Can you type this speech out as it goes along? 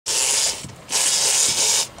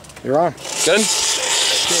You're on. Good?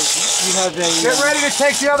 You have a, Get ready to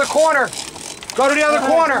take the other corner. Go to the other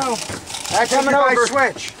corner. That's coming over.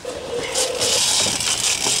 Switch.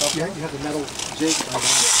 Yeah, you have the metal jig.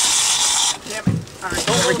 Damn it. All right,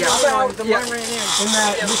 there we go. The one ran in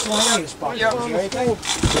that miscellaneous bucket. Yep.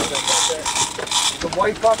 The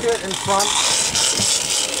white bucket in front.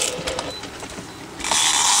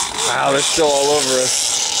 Wow, they're still all over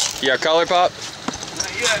us. You got color, Pop?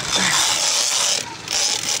 Not yet.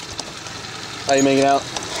 How you making out?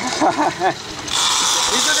 These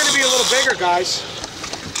are going to be a little bigger, guys.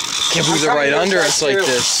 Can't believe they're right under us like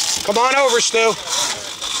this. Come on over, Stu.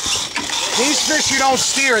 These fish you don't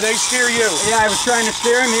steer, they steer you. Yeah, I was trying to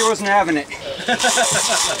steer him, he wasn't having it.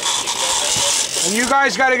 And you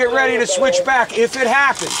guys got to get ready to switch back if it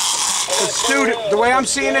happens. Stu, the way I'm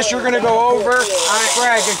seeing this, you're going to go over on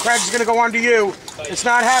Craig, and Craig's going to go under you. It's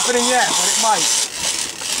not happening yet, but it might.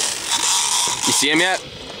 You see him yet?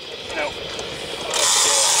 No.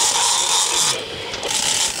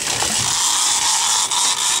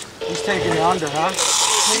 He's taking me under, huh?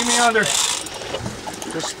 Taking me under.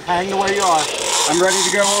 Just hang the way you are. I'm ready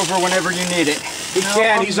to go over whenever you need it. He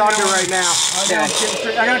can, he's under right now. Okay.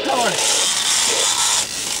 I got a color.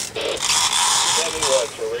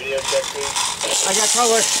 I got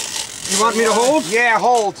color. You want me to hold? Yeah,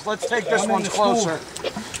 hold. Let's take this one closer.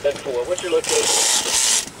 What's your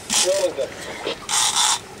location?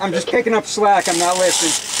 I'm just picking up slack, I'm not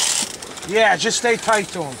lifting. Yeah, just stay tight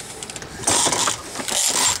to him.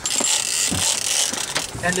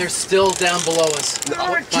 And they're still down below us.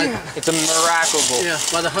 It's a miracle. Yeah,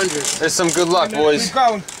 by the hundreds. There's some good luck, boys. Keep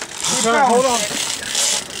going. Keep going. Hold on.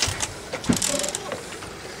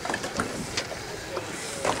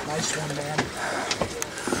 Nice one, man.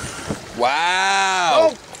 Wow.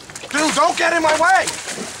 Oh, dude, don't get in my way.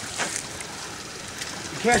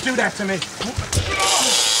 You can't do that to me.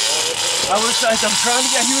 I'm trying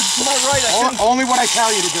to get, he was to my right. Only what I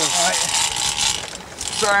tell you to do. All right.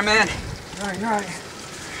 Sorry, man. All right.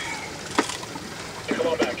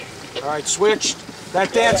 All right, switch.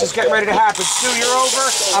 That dance is getting ready to happen. Stu, you're over.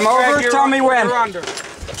 I'm over. Tell me when. You're under.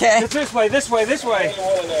 Okay. It's this way, this way, this way.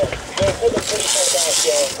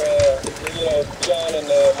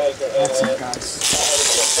 That's it, guys.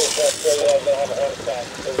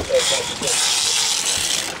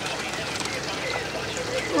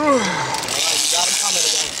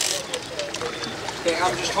 Okay,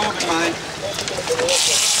 I'm just holding mine.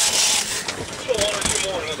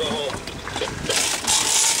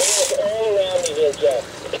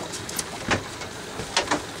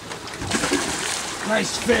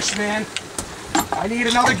 Nice fish, man. I need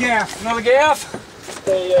another gaff. Another gaff?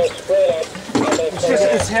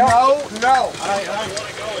 It's hell. No.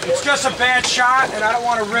 It's just a bad shot, and I don't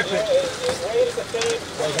want to rip it.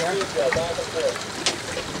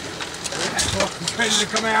 He's ready to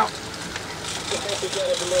come out.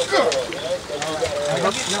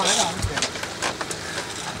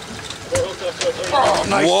 Oh,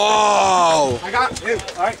 nice. Whoa! I got you.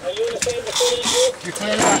 All right. You're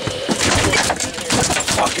clearing out.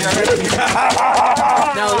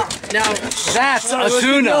 Now that's a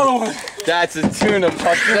tuna. That's a tuna.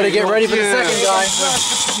 Gotta get ready for the second guy.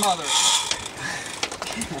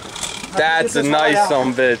 That's a nice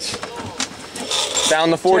son bitch.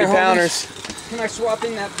 Down the 40 pounders. Can I swap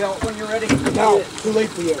in that belt when you're ready? No, too late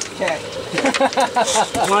for you. Okay.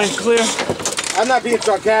 Mine's clear. I'm not being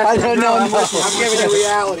sarcastic. I know. I'm giving you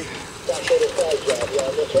reality.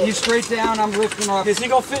 You straight down, I'm lifting up. Is he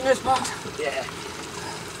gonna fit in this box? Yeah.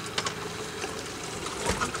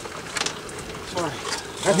 Sorry.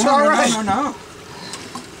 That's all right. No.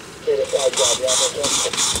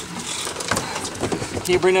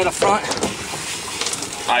 Can you bring that up front?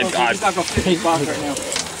 He's not gonna fit in his box right now.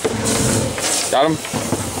 Got him.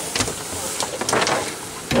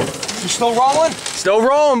 You still rolling? Still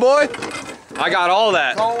rolling, boy. I got all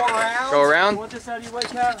that. Go around. Go around. Want this out of your way,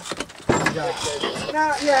 Cat?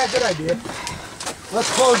 Yeah, good idea. Let's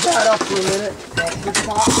close that up for a minute. Good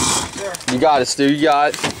spot. There. You got it, Stu. You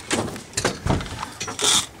got it.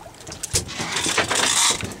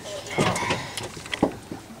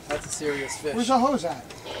 That's a serious fish. Where's the hose at?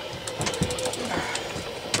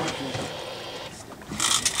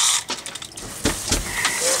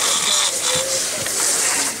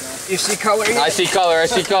 You see color here? I see color. I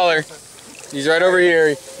see color. He's right over here.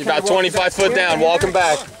 He's about 25 foot down. Walking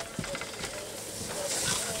back.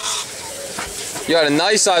 You got a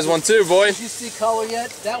nice size one too, boy. Did you see color yet?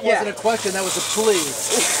 That wasn't a question. That was a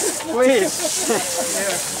please. Please.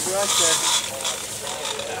 Yeah, right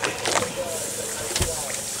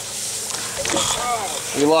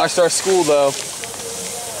there. We lost our school though.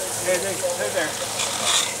 Hey there.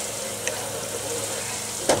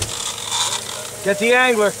 Get the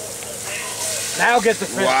angler. Now get the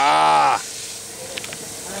fish. Wow.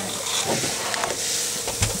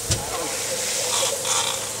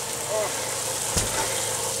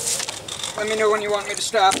 Let me know when you want me to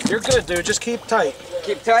stop. You're good, dude. Just keep tight.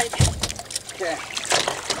 Keep tight. Okay.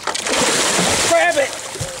 Grab it.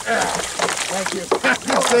 Thank you.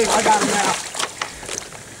 I got him now.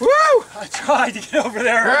 Woo! I tried to get over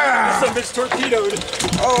there. Some bitch torpedoed.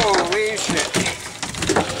 Holy shit.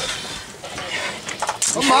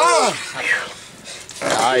 Come on.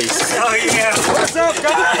 Nice. Oh yeah. What's up,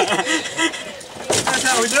 guys? That's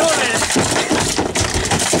how we doing it.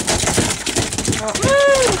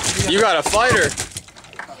 You got a fighter.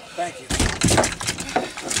 Thank you.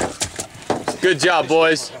 Good job,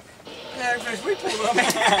 boys. Yeah, we pulled them.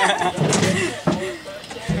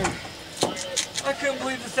 I couldn't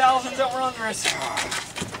believe the thousands that were under us.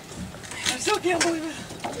 I still can't believe it.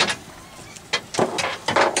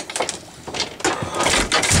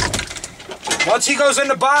 Once he goes in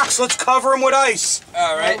the box, let's cover him with ice.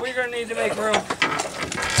 All right. We're gonna need to make room.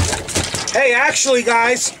 Hey, actually,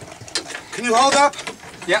 guys, can you hold up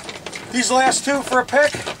Yep. these last two for a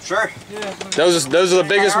pick? Sure. Yeah. Those are the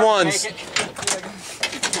biggest ones.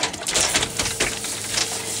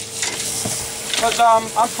 Because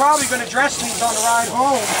I'm probably going to dress these on the ride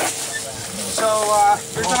home. So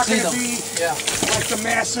there's not going to be like the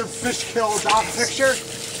massive fish kill dock picture.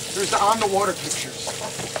 There's the on the water pictures.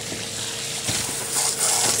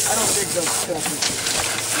 I don't dig those still pictures.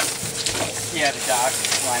 Yeah, the dock,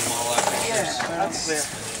 line them all up. Yeah, that's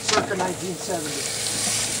circa 1970.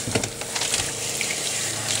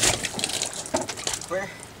 Clear?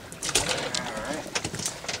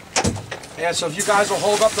 Yeah, so if you guys will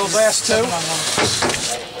hold up those last two.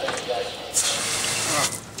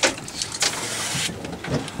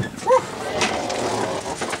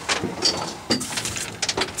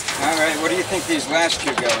 All right, what do you think these last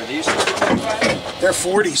two go? Are these? They're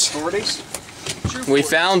 40s. 40s? We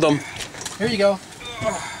found them. Here you go.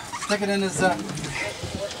 Stick it in his.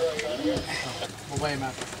 We'll weigh him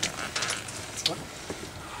out.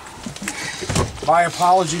 My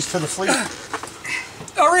apologies to the fleet.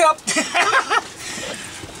 Hurry up!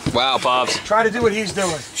 Wow, Pops. Try to do what he's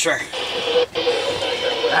doing. Sure.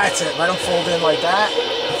 That's it. Let him fold in like that.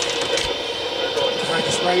 Try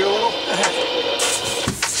to spray you a little.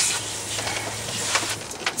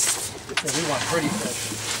 Yeah, we want pretty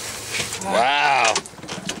fish. Wow.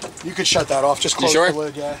 You could shut that off. Just close sure? the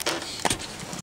lid, yeah.